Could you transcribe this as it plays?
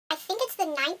the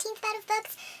 19th Bout of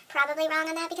Books. Probably wrong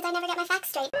on that because I never get my facts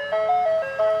straight.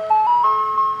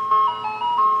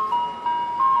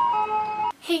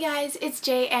 Hey guys, it's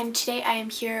Jay, and today I am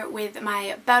here with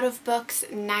my Bout of Books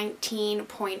 19.0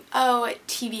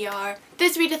 TBR.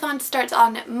 This readathon starts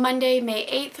on Monday, May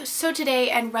 8th, so today,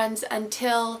 and runs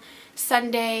until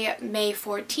Sunday, May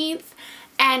 14th.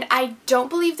 And I don't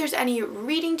believe there's any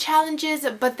reading challenges,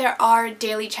 but there are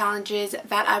daily challenges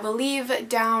that I will leave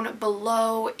down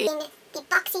below in the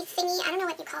boxy thingy, I don't know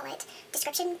what you call it,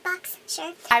 description box,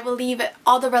 sure. I will leave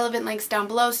all the relevant links down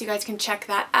below so you guys can check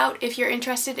that out if you're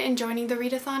interested in joining the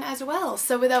readathon as well.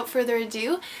 So without further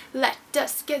ado, let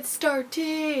us get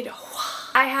started.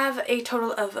 I have a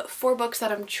total of 4 books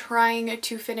that I'm trying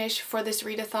to finish for this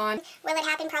readathon. Will it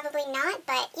happen? Probably not,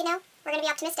 but you know, we're gonna be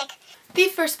optimistic. The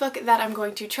first book that I'm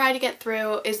going to try to get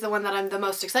through is the one that I'm the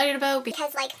most excited about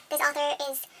because like this author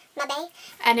is my bae.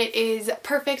 And it is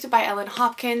Perfect by Ellen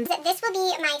Hopkins. This will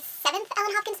be my 7th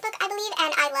Ellen Hopkins book, I believe,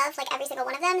 and I love like every single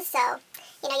one of them, so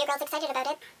you know, your girl's excited about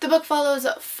it. The book follows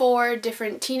 4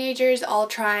 different teenagers all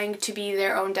trying to be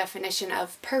their own definition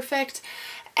of perfect.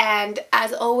 And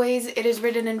as always, it is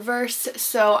written in verse,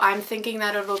 so I'm thinking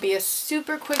that it will be a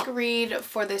super quick read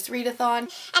for this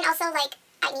readathon. And also, like,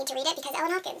 I need to read it because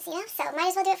Ellen Hopkins, you know, so might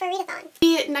as well do it for a readathon.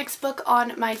 The next book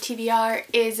on my TBR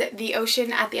is The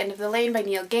Ocean at the End of the Lane by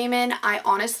Neil Gaiman. I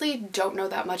honestly don't know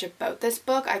that much about this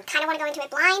book. I kind of want to go into it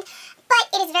blind, but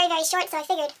it is very, very short, so I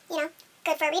figured, you know,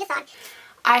 good for a readathon.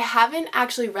 I haven't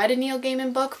actually read a Neil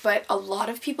Gaiman book, but a lot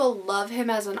of people love him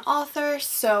as an author,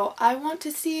 so I want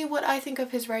to see what I think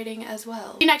of his writing as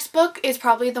well. The next book is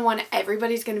probably the one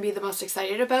everybody's going to be the most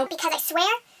excited about. Because I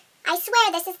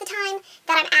swear this is the time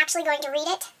that I'm actually going to read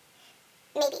it.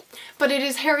 Maybe. But it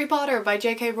is Harry Potter by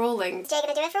J.K. Rowling. Is Jay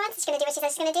gonna do it for once? Is she gonna do what she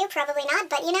says she's gonna do? Probably not,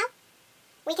 but you know,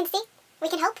 we can see, we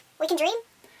can hope, we can dream.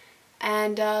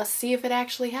 And see if it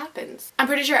actually happens. I'm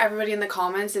pretty sure everybody in the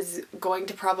comments is going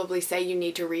to probably say you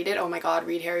need to read it. Oh my god,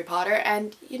 read Harry Potter.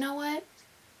 And you know what?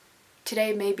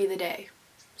 Today may be the day.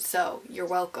 So, you're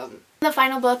welcome. The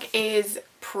final book is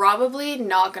probably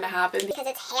not gonna happen because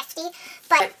it's hefty,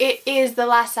 but it is The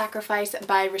Last Sacrifice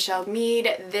by Rochelle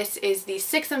Mead. This is the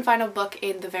 6th and final book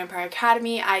in the Vampire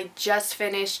Academy. I just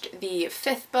finished the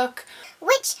 5th book.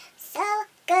 Which, so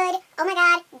good. Oh my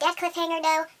god, death cliffhanger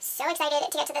though. So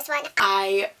excited to get to this one.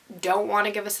 I don't want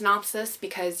to give a synopsis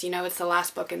because, you know, it's the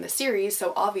last book in the series,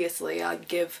 so obviously I'd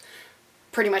give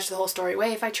pretty much the whole story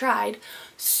away if I tried.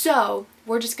 So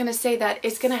we're just gonna say that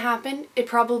it's gonna happen. It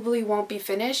probably won't be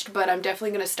finished, but I'm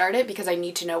definitely gonna start it because I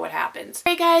need to know what happens.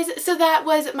 Alright guys, so that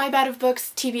was my Bout of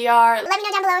Books TBR. Let me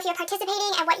know down below if you're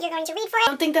participating and what you're going to read for it. I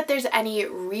don't think that there's any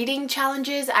reading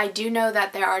challenges. I do know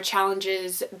that there are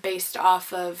challenges based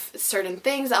off of certain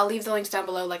things. I'll leave the links down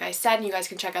below like I said, and you guys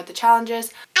can check out the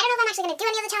challenges. I don't know if I'm actually going to do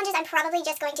any of the challenges. I'm probably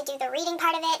just going to do the reading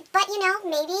part of it, but you know,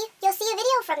 maybe you'll see a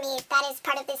video from me that is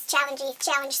part of this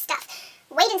challenge stuff.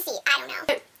 Wait and see, I don't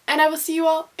know. And I will see you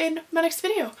all in my next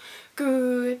video.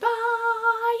 Goodbye!